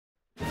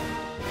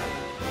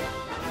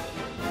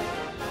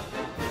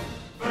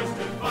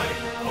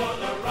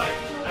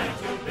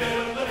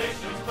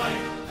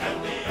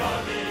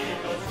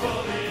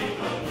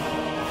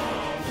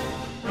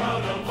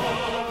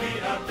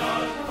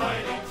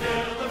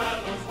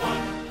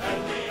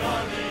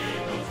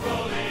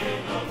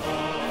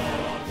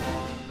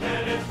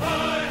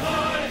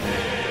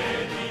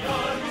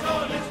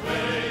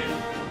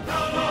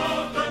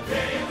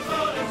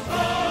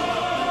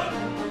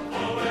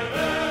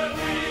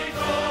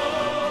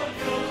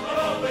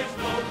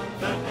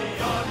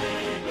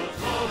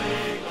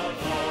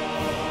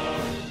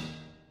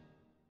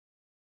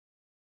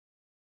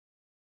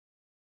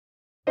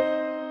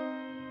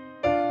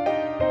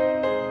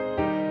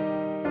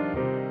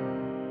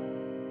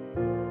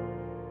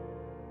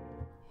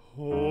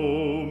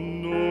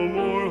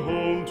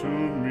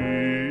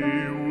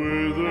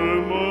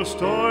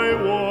dust I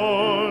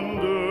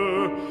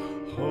wander,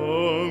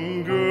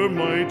 hunger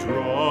my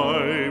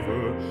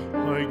driver,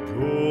 I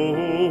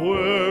go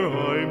where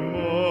I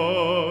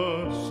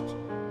must.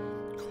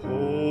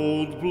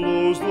 Cold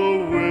blows the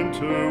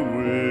winter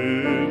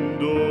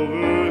wind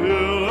over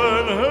hill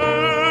and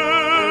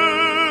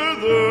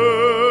heather,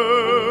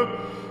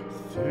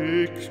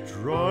 thick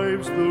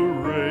drives the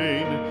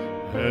rain,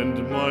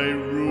 and my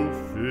roof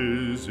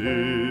is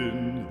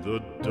in the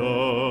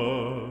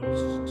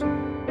dust.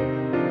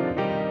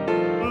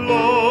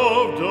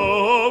 Loved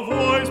of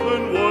wise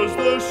men was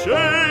the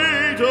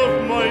shade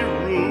of my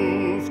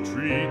roof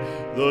tree,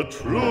 the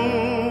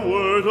true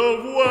word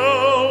of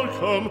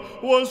welcome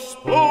was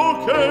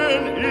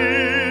spoken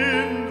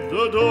in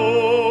the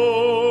door.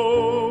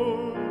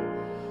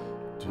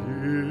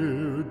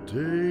 Dear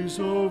days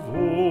of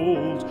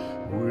old,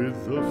 with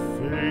the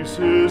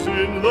faces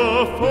in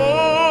the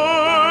firelight,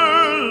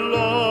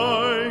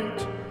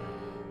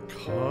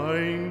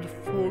 kind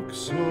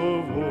folks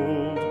of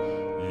old,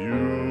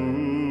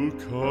 you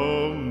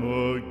come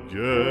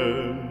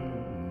again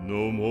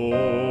no more.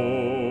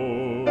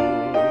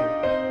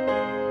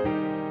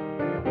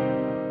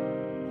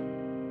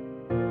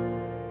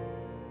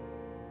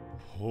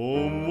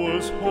 Home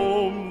was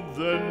home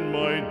then,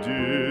 my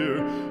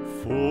dear,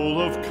 full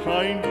of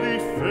kindly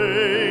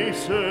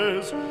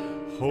faces.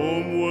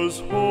 Home was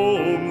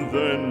home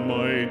then,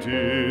 my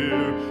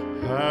dear,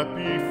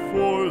 happy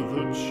for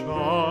the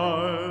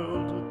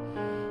child.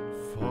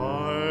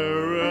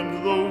 Fire and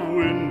the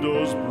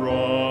windows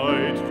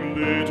bright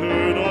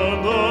glittered on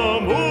the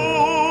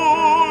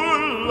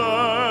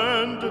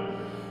moorland.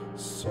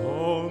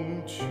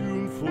 Song,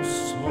 tuneful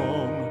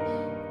song,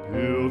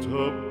 built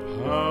a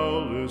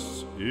palace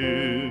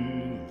in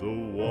the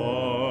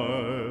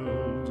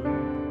wild.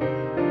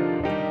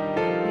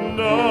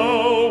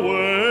 Now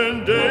when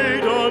day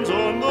dawns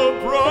on the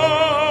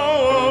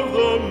brow of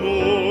the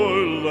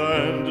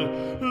moorland,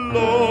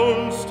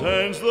 lone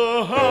stands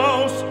the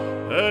house,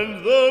 and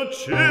the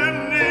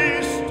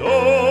chimney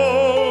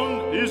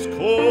stone is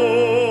cold.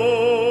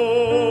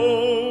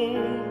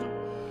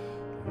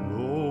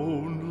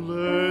 Lone,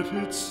 let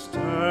it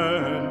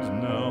stand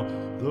now,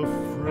 the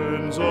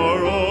friends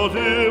are all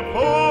departed.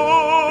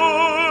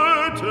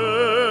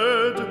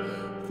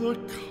 The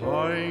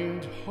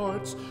kind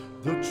hearts,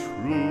 the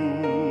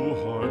true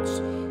hearts,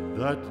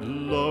 that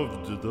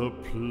loved the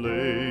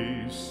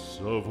place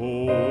of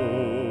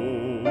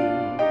old.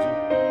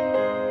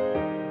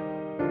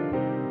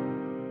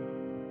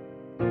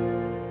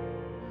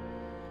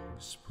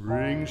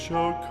 Spring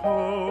shall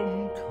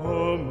come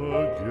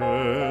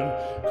again,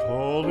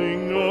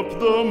 calling up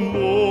the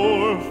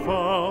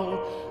moorfowl.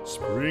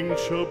 Spring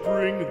shall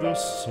bring the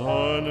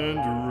sun and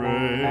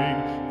rain,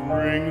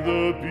 bring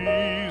the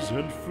bees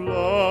and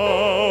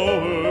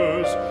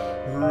flowers.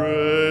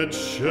 Red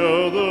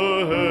shall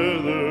the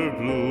heather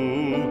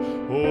bloom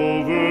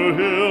over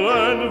hill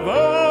and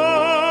valley.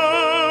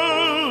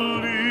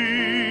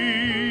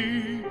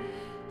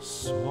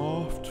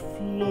 Soft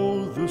flow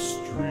the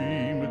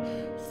stream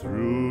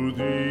through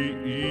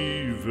the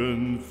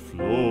even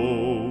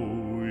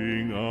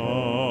flowing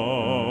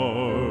hours.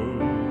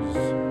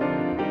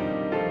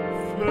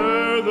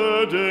 Fair the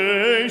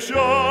day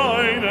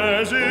shine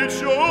as it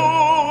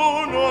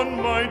shone on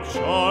my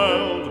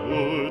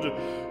childhood.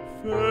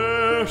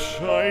 Fair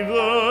shine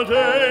the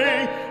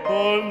day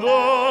on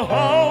the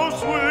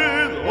house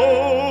with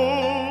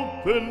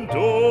open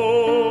door.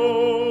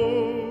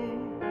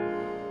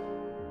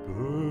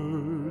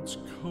 Birds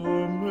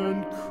come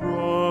and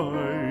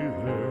cry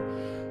there,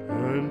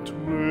 and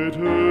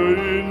twitter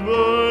in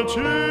the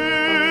chimney,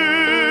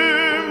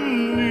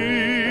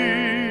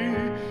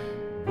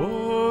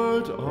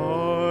 but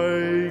I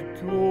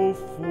go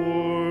forever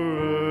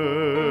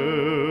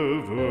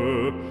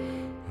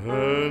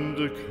and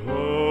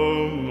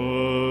come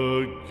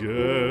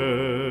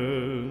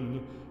again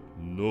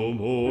no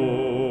more.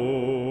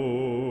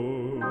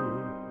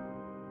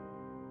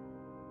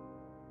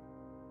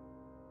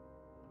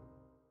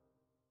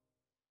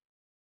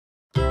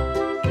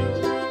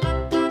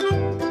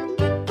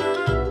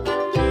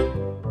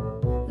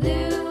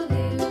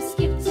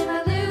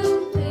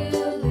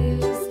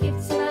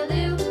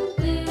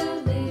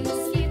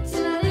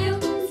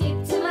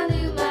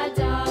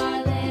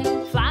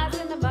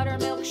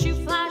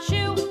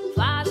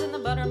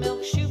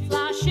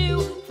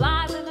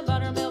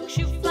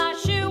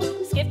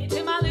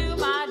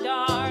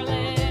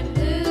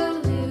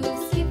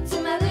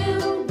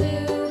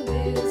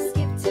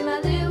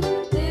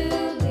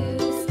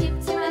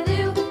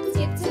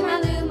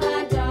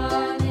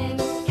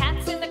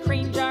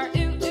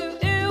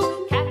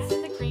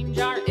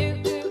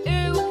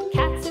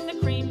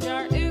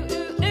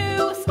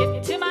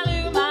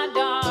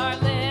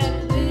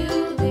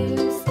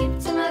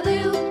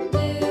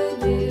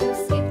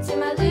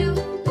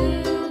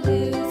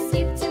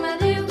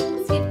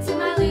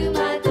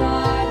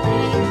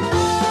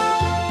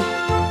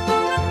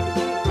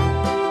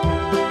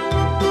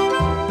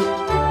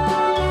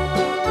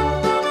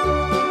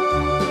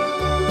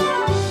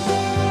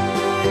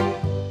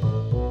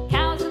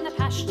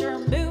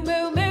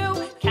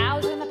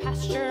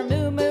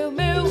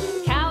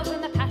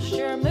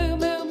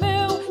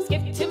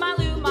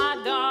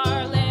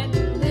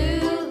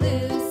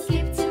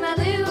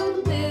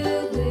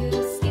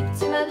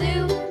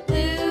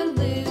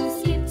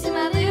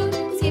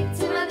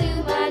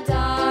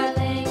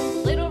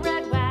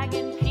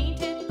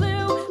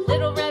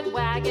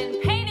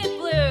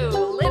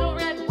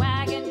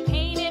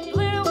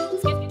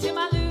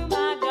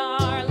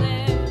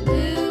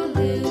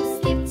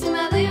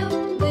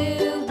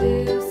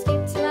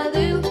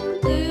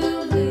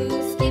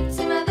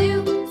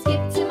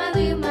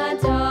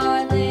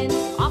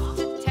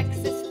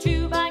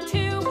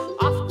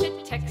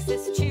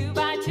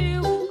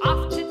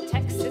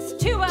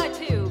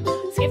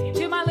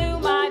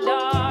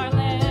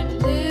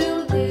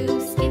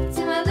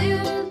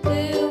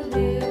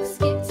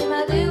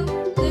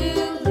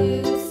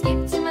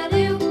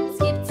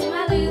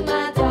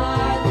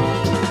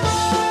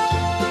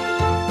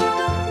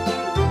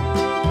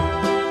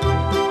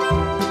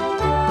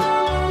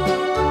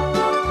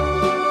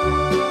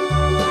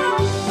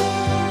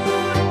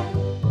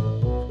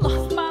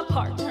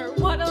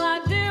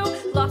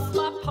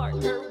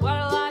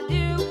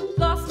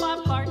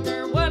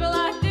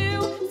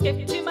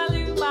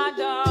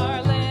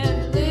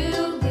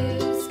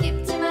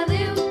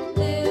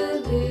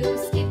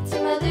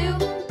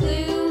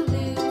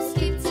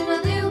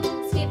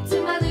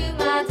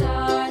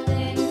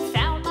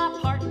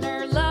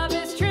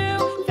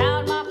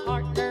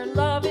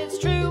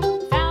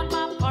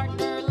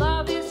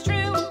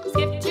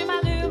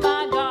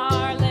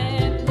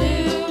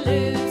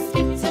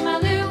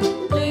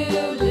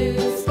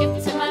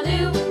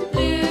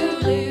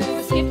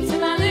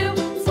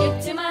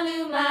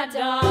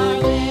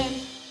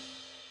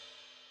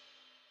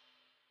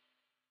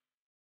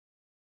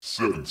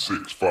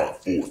 6, 5,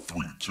 4,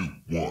 3, 2, 1.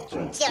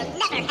 You'll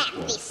never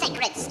have the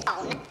sacred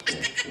stone.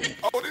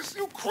 Oh, this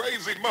you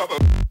crazy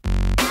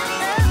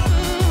mother.